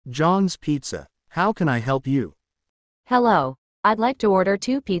John's Pizza. How can I help you? Hello. I'd like to order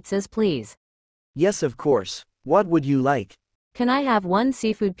 2 pizzas, please. Yes, of course. What would you like? Can I have 1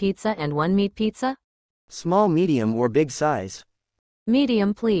 seafood pizza and 1 meat pizza? Small, medium, or big size?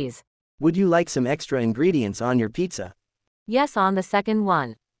 Medium, please. Would you like some extra ingredients on your pizza? Yes, on the second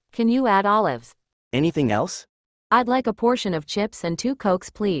one. Can you add olives? Anything else? I'd like a portion of chips and 2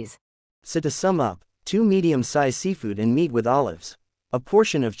 Cokes, please. So to sum up, 2 medium-sized seafood and meat with olives, a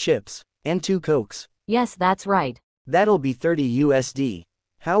portion of chips, and 2 Cokes. Yes, that's right. That'll be 30 USD.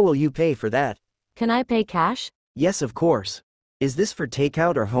 How will you pay for that? Can I pay cash? Yes, of course. Is this for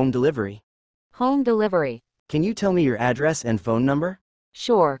takeout or home delivery? Home delivery. Can you tell me your address and phone number?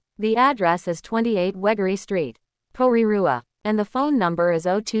 Sure. The address is 28 Wegery Street, Porirua, and the phone number is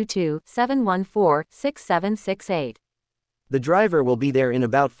 022-714-6768. The driver will be there in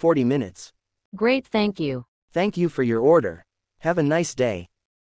about 40 minutes. Great, thank you. Thank you for your order. Have a nice day.